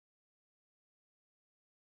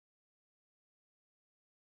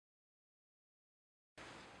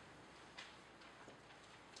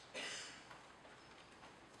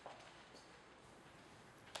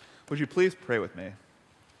Would you please pray with me?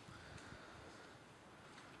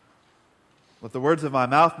 Let the words of my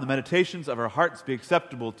mouth and the meditations of our hearts be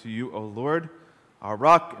acceptable to you, O Lord, our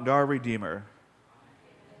rock and our Redeemer.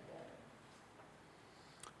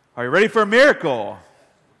 Are you ready for a miracle?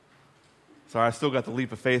 Sorry, I still got the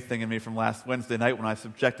leap of faith thing in me from last Wednesday night when I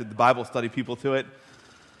subjected the Bible study people to it.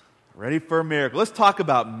 Ready for a miracle. Let's talk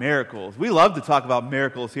about miracles. We love to talk about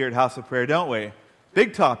miracles here at House of Prayer, don't we?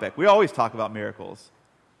 Big topic. We always talk about miracles.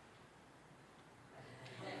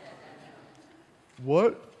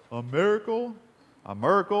 What? A miracle? A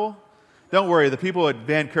miracle? Don't worry, the people at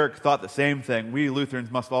Van Kirk thought the same thing. We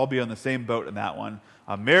Lutherans must all be on the same boat in that one.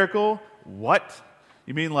 A miracle? What?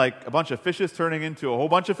 You mean like a bunch of fishes turning into a whole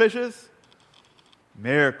bunch of fishes?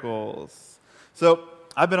 Miracles. So,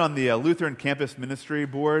 I've been on the Lutheran Campus Ministry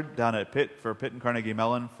Board down at Pitt and Carnegie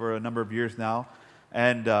Mellon for a number of years now.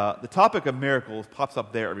 And the topic of miracles pops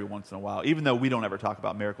up there every once in a while, even though we don't ever talk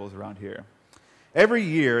about miracles around here. Every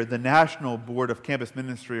year, the National Board of Campus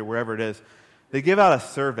Ministry, or wherever it is, they give out a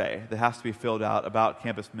survey that has to be filled out about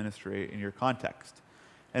campus ministry in your context.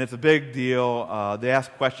 And it's a big deal. They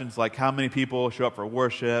ask questions like how many people show up for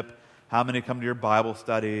worship, how many come to your Bible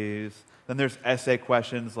studies. Then there's essay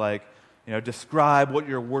questions like, describe what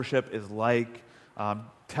your worship is like.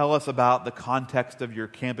 Tell us about the context of your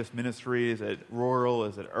campus ministry. Is it rural?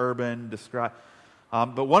 Is it urban? Describe.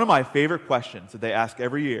 But one of my favorite questions that they ask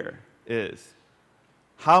every year is,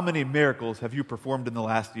 how many miracles have you performed in the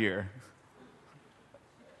last year?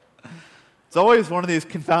 It's always one of these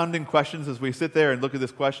confounding questions as we sit there and look at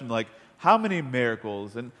this question, like, how many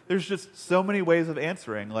miracles? And there's just so many ways of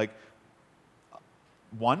answering, like,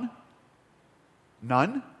 1?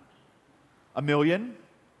 None? 1,000,000?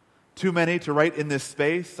 Too many to write in this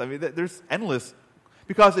space? I mean, there's endless,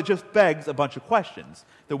 because it just begs a bunch of questions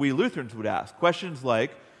that we Lutherans would ask. Questions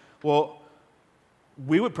like, well,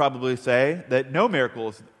 we would probably say that no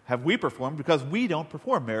miracles have we performed because we don't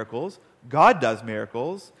perform miracles. God does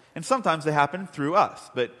miracles, and sometimes they happen through us,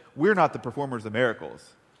 but we're not the performers of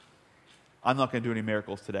miracles. I'm not going to do any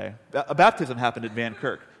miracles today. A baptism happened at Van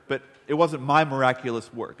Kirk, but it wasn't my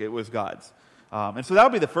miraculous work. It was God's. And so that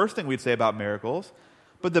would be the first thing we'd say about miracles.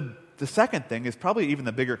 But the second thing is probably even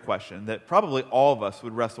the bigger question that probably all of us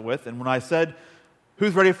would wrestle with. And when I said,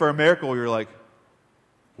 who's ready for a miracle? You're like,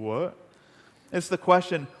 what? It's the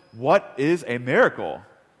question, what is a miracle?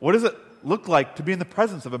 What does it look like to be in the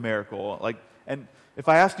presence of a miracle? And if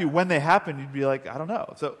I asked you when they happened, you'd be like, I don't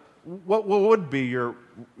know. So what would be your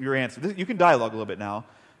answer? You can dialogue a little bit now.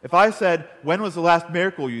 If I said, when was the last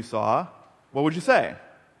miracle you saw? What would you say?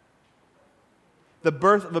 The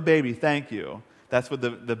birth of a baby, thank you. That's what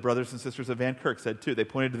the brothers and sisters of Van Kirk said too. They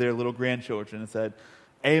pointed to their little grandchildren and said,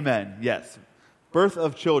 amen, yes. Birth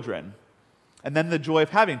of children. And then the joy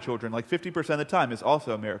of having children, like 50% of the time, is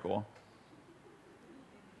also a miracle.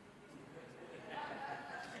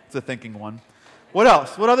 It's a thinking one. What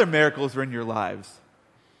else? What other miracles are in your lives?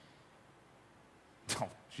 Oh,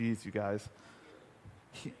 geez, you guys.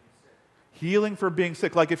 Healing for being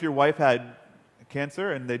sick. Like if your wife had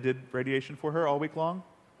cancer and they did radiation for her all week long,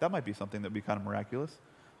 that might be something that would be kind of miraculous.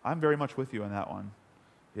 I'm very much with you on that one.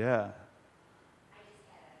 Yeah.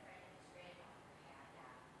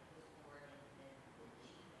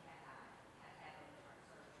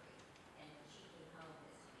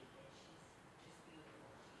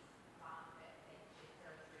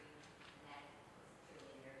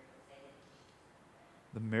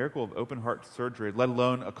 The miracle of open heart surgery, let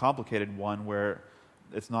alone a complicated one where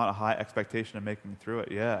it's not a high expectation of making it through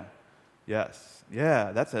it. Yeah. Yes.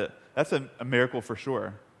 Yeah, that's a miracle for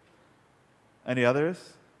sure. Any others?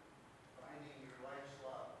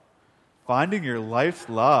 Finding your life's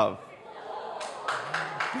love.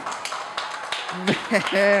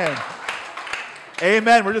 Man.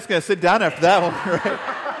 Amen. We're just going to sit down after that one, right?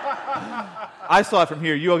 I saw it from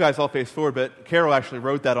here. You guys all face forward, but Carol actually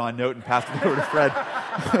wrote that on a note and passed it over to Fred.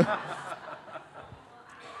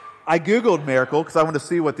 I Googled miracle because I wanted to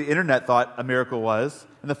see what the internet thought a miracle was.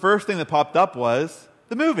 And the first thing that popped up was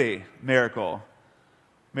the movie Miracle.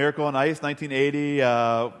 Miracle on Ice, 1980,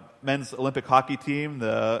 men's Olympic hockey team.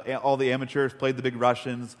 All the amateurs played the big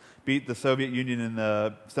Russians, beat the Soviet Union in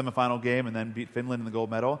the semifinal game, and then beat Finland in the gold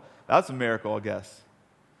medal. That's a miracle, I guess.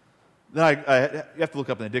 Then you have to look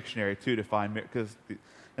up in the dictionary, too, to find miracles.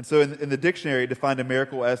 And so in the dictionary, it defined a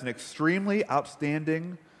miracle as an extremely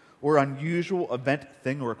outstanding or unusual event,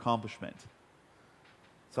 thing, or accomplishment.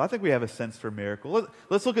 So I think we have a sense for miracle.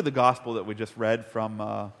 Let's look at the gospel that we just read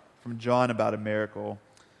from John about a miracle.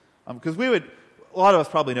 Because a lot of us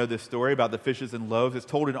probably know this story about the fishes and loaves. It's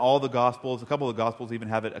told in all the gospels. A couple of the gospels even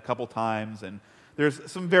have it a couple times. And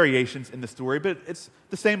There's some variations in the story, but it's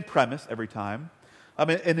the same premise every time.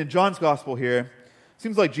 And in John's gospel here, it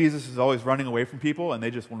seems like Jesus is always running away from people, and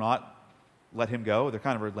they just will not let him go. They're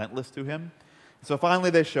kind of relentless to him. So finally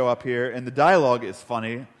they show up here, and the dialogue is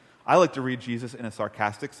funny. I like to read Jesus in a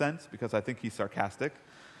sarcastic sense because I think he's sarcastic.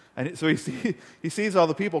 And so he sees all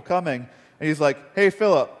the people coming, and he's like, "Hey,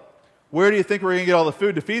 Philip, where do you think we're going to get all the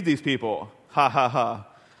food to feed these people?" Ha, ha, ha.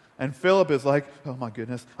 And Philip is like, "Oh, my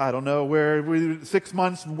goodness, I don't know where 6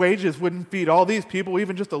 months' wages wouldn't feed all these people,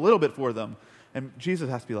 even just a little bit for them." And Jesus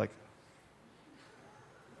has to be like,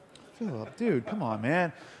 "Philip, dude, come on,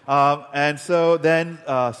 man." And so then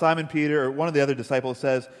Simon Peter, or one of the other disciples,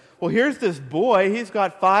 says, "Well, here's this boy. He's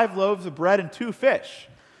got 5 loaves of bread and 2 fish."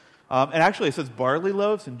 And actually it says barley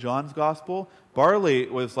loaves in John's gospel. Barley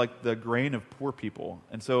was like the grain of poor people.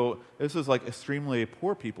 And so this is like extremely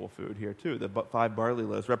poor people food here too, the 5 barley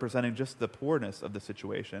loaves, representing just the poorness of the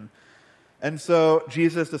situation. And so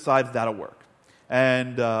Jesus decides that'll work.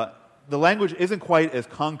 And the language isn't quite as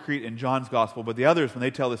concrete in John's gospel, but the others, when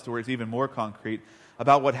they tell the story, it's even more concrete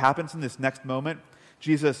about what happens in this next moment.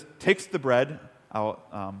 Jesus takes the bread, I'll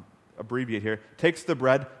abbreviate here, takes the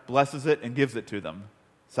bread, blesses it, and gives it to them.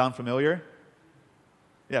 Sound familiar?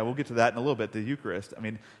 Yeah, we'll get to that in a little bit, the Eucharist. I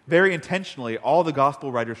mean, very intentionally, all the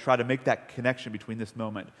gospel writers try to make that connection between this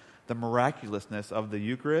moment, the miraculousness of the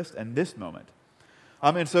Eucharist, and this moment.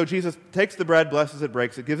 And so Jesus takes the bread, blesses it,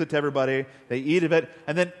 breaks it, gives it to everybody, they eat of it,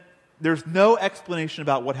 and then there's no explanation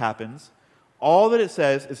about what happens. All that it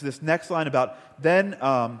says is this next line about, then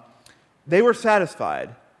they were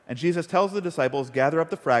satisfied, and Jesus tells the disciples, "Gather up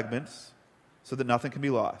the fragments so that nothing can be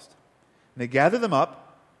lost." And they gather them up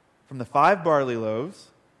from the 5 barley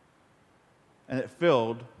loaves, and it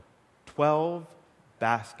filled 12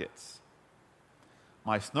 baskets.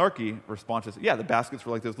 My snarky response is, yeah, the baskets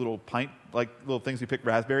were like those little like little things you pick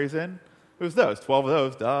raspberries in. It was those, 12 of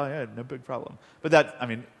those, duh, yeah, no big problem. But that, I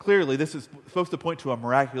mean, clearly this is supposed to point to a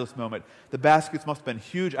miraculous moment. The baskets must have been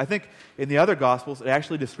huge. I think in the other Gospels, it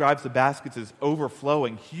actually describes the baskets as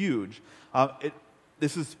overflowing, huge.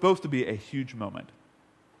 This is supposed to be a huge moment.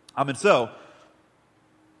 And so,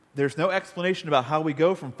 there's no explanation about how we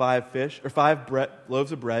go from 5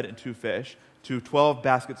 loaves of bread and 2 fish to 12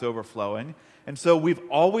 baskets overflowing. And so we've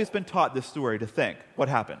always been taught this story to think, what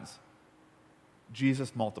happens?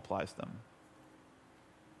 Jesus multiplies them.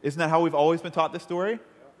 Isn't that how we've always been taught this story?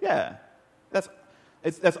 Yeah. That's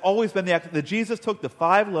always been that Jesus took the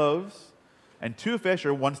 5 loaves and 2 fish,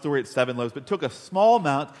 or one story it's 7 loaves, but took a small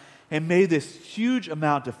amount and made this huge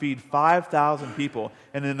amount to feed 5,000 people.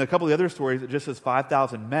 And in a couple of the other stories, it just says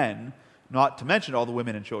 5,000 men, not to mention all the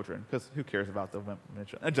women and children, because who cares about the women and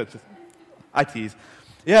children? I tease.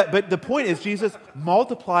 Yeah, but the point is Jesus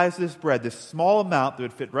multiplies this bread, this small amount that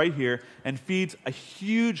would fit right here, and feeds a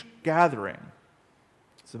huge gathering.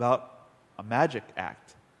 It's about a magic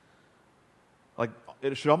act. Like,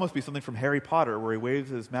 it should almost be something from Harry Potter, where he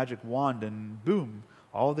waves his magic wand and boom,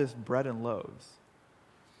 all this bread and loaves.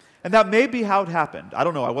 And that may be how it happened. I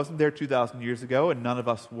don't know. I wasn't there 2,000 years ago, and none of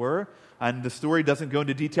us were. And the story doesn't go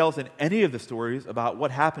into details in any of the stories about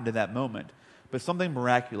what happened in that moment. But something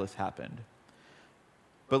miraculous happened.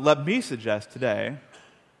 But let me suggest today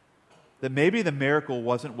that maybe the miracle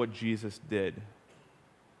wasn't what Jesus did,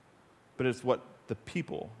 but it's what the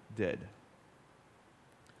people did.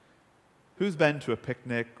 Who's been to a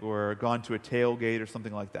picnic or gone to a tailgate or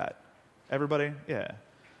something like that? Everybody? Yeah.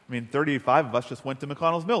 I mean, 35 of us just went to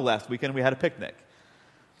McConnell's Mill last weekend and we had a picnic.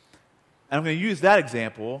 And I'm going to use that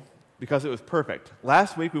example because it was perfect.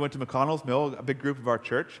 Last week we went to McConnell's Mill, a big group of our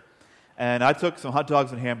church, and I took some hot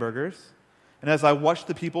dogs and hamburgers. And as I watched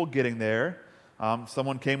the people getting there,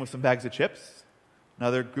 someone came with some bags of chips.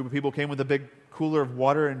 Another group of people came with a big cooler of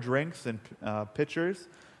water and drinks and pitchers.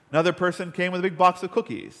 Another person came with a big box of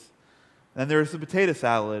cookies. And there was the potato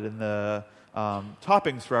salad and the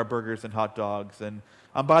toppings for our burgers and hot dogs. And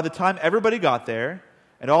by the time everybody got there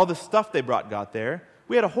and all the stuff they brought got there,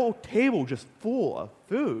 we had a whole table just full of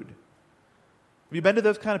food. Have you been to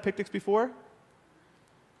those kind of picnics before?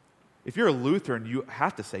 If you're a Lutheran, you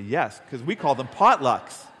have to say yes, because we call them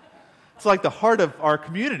potlucks. It's like the heart of our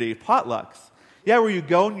community, potlucks. Yeah, where you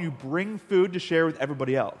go and you bring food to share with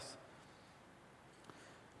everybody else.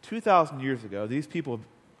 2,000 years ago, these people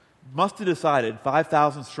must have decided,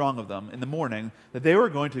 5,000 strong of them, in the morning, that they were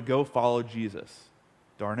going to go follow Jesus.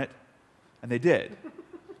 Darn it. And they did.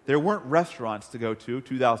 There weren't restaurants to go to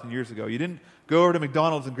 2,000 years ago. You didn't go over to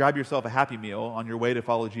McDonald's and grab yourself a Happy Meal on your way to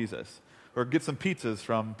follow Jesus. Or get some pizzas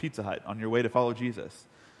from Pizza Hut on your way to follow Jesus.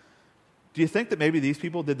 Do you think that maybe these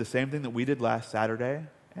people did the same thing that we did last Saturday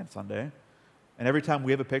and Sunday? And every time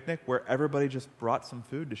we have a picnic where everybody just brought some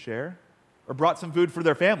food to share? or brought some food for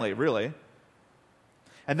their family, really.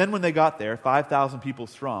 And then when they got there, 5,000 people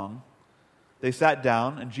strong, they sat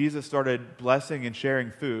down and Jesus started blessing and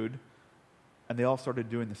sharing food, and they all started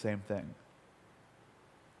doing the same thing.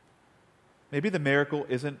 Maybe the miracle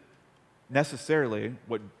isn't necessarily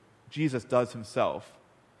what Jesus does himself,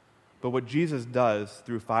 but what Jesus does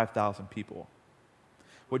through 5,000 people.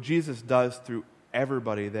 What Jesus does through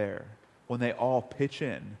everybody there when they all pitch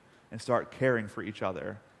in and start caring for each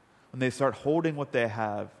other, when they start holding what they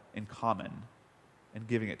have in common and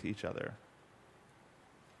giving it to each other.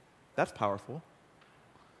 That's powerful.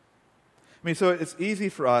 I mean, so it's easy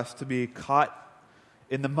for us to be caught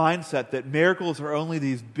in the mindset that miracles are only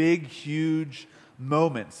these big, huge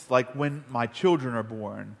moments, like when my children are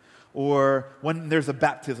born, or when there's a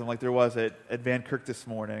baptism like there was at Van Kirk this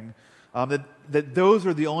morning, that those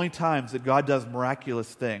are the only times that God does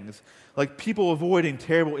miraculous things. Like people avoiding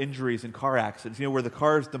terrible injuries in car accidents, where the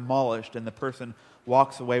car is demolished and the person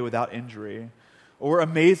walks away without injury. Or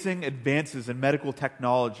amazing advances in medical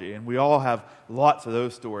technology, and we all have lots of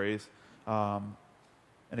those stories and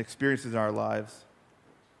experiences in our lives.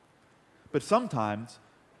 But sometimes,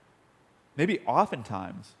 maybe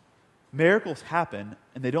oftentimes, miracles happen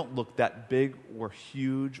and they don't look that big or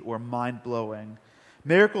huge or mind-blowing.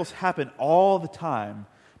 Miracles happen all the time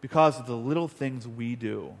because of the little things we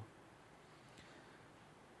do.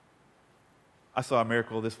 I saw a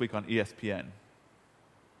miracle this week on ESPN.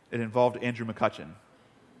 It involved Andrew McCutchen.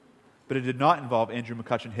 But it did not involve Andrew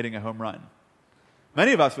McCutchen hitting a home run.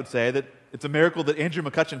 Many of us would say that it's a miracle that Andrew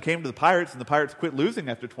McCutchen came to the Pirates and the Pirates quit losing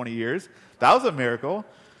after 20 years. That was a miracle.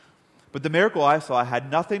 But the miracle I saw had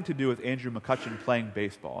nothing to do with Andrew McCutchen playing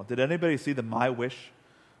baseball. Did anybody see the My Wish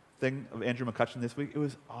thing of Andrew McCutchen this week? It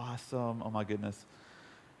was awesome. Oh my goodness.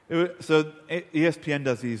 So ESPN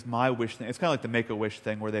does these My Wish things. It's kind of like the Make-A-Wish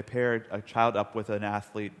thing where they pair a child up with an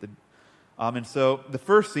athlete. And so the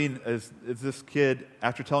first scene is this kid,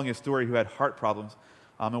 after telling his story, who had heart problems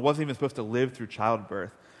and wasn't even supposed to live through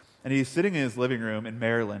childbirth. And he's sitting in his living room in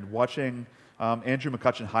Maryland watching Andrew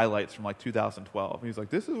McCutchen highlights from like 2012. And he's like,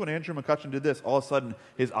 this is when Andrew McCutchen did this. All of a sudden,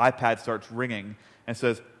 his iPad starts ringing and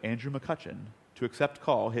says, Andrew McCutchen, to accept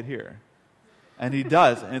call, hit here. And he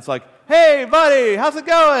does. And it's like, hey, buddy, how's it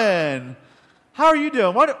going? How are you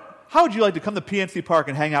doing? How would you like to come to PNC Park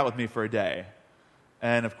and hang out with me for a day?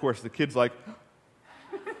 And, of course, the kid's like,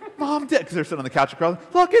 Mom, Dad, because they're sitting on the couch across.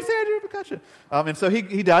 Look, it's Andrew McCutchen. And so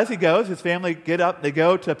he does. He goes. His family get up. They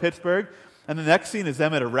go to Pittsburgh. And the next scene is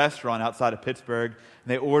them at a restaurant outside of Pittsburgh.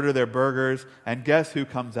 And they order their burgers. And guess who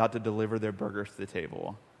comes out to deliver their burgers to the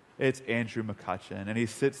table? It's Andrew McCutchen. And he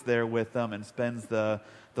sits there with them and spends the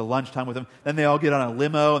lunchtime with them. Then they all get on a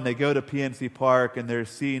limo and they go to PNC Park. And there's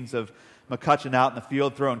scenes of McCutchen out in the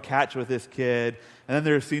field throwing catch with this kid. And then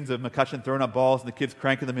there's scenes of McCutchen throwing up balls and the kids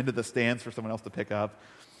cranking them into the stands for someone else to pick up.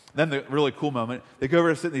 Then the really cool moment, they go over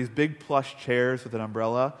to sit in these big plush chairs with an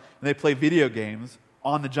umbrella, and they play video games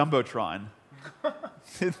on the Jumbotron.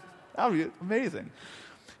 That would be amazing.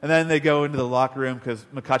 And then they go into the locker room because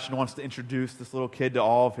McCutchen wants to introduce this little kid to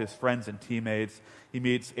all of his friends and teammates. He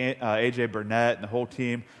meets A.J. Burnett and the whole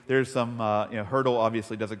team. There's some, Hurdle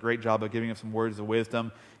obviously does a great job of giving him some words of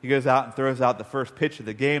wisdom. He goes out and throws out the first pitch of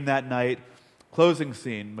the game that night. Closing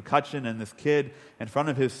scene, McCutchen and this kid in front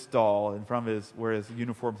of his stall, in front of where his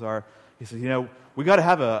uniforms are. He says, we got to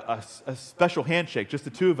have a special handshake, just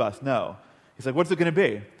the two of us. No. He's like, what's it going to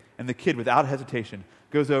be? And the kid, without hesitation,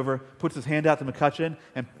 goes over, puts his hand out to McCutchen,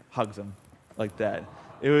 and hugs him like that.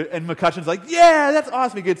 And McCutchen's like, yeah, that's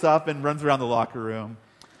awesome. He gets up and runs around the locker room.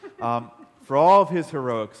 For all of his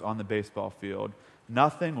heroics on the baseball field,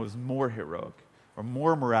 nothing was more heroic or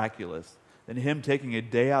more miraculous than him taking a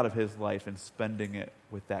day out of his life and spending it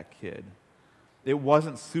with that kid. It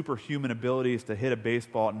wasn't superhuman abilities to hit a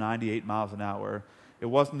baseball at 98 miles an hour. It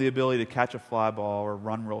wasn't the ability to catch a fly ball or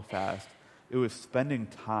run real fast. It was spending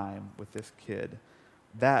time with this kid.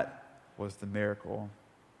 That was the miracle.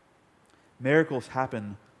 Miracles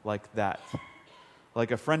happen like that. Like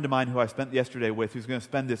a friend of mine who I spent yesterday with, who's going to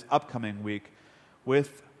spend this upcoming week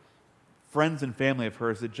with friends and family of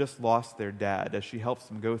hers that just lost their dad, as she helps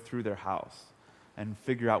them go through their house and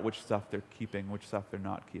figure out which stuff they're keeping, which stuff they're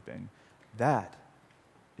not keeping. That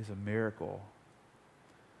is a miracle.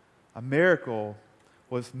 A miracle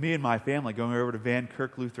was me and my family going over to Van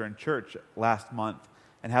Kirk Lutheran Church last month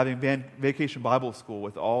and having vacation Bible school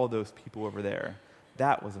with all of those people over there.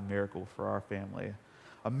 That was a miracle for our family.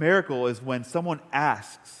 A miracle is when someone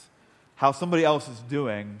asks how somebody else is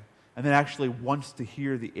doing and then actually wants to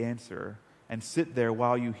hear the answer and sit there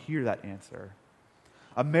while you hear that answer.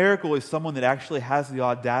 A miracle is someone that actually has the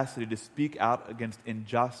audacity to speak out against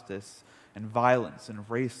injustice and violence and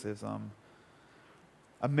racism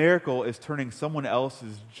A miracle is turning someone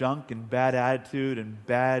else's junk and bad attitude and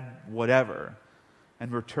bad whatever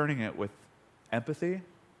and returning it with empathy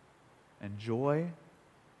and joy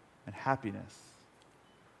and happiness.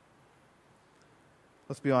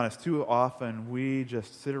 Let's be honest, too often we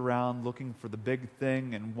just sit around looking for the big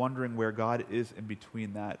thing and wondering where God is in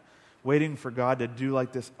between that, waiting for God to do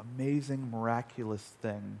like this amazing, miraculous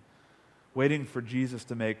thing, waiting for Jesus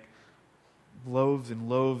to make loaves and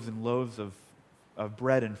loaves and loaves of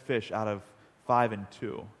bread and fish out of 5 and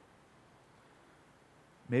 2.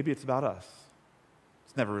 Maybe it's about us.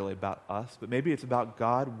 It's never really about us, but maybe it's about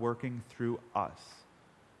God working through us.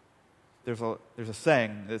 There's a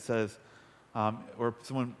saying that says, or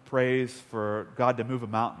someone prays for God to move a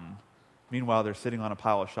mountain. Meanwhile, they're sitting on a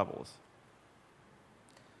pile of shovels.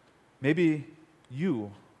 Maybe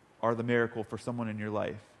you are the miracle for someone in your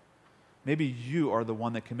life. Maybe you are the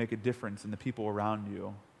one that can make a difference in the people around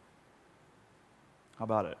you. How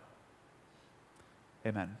about it?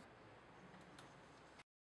 Amen.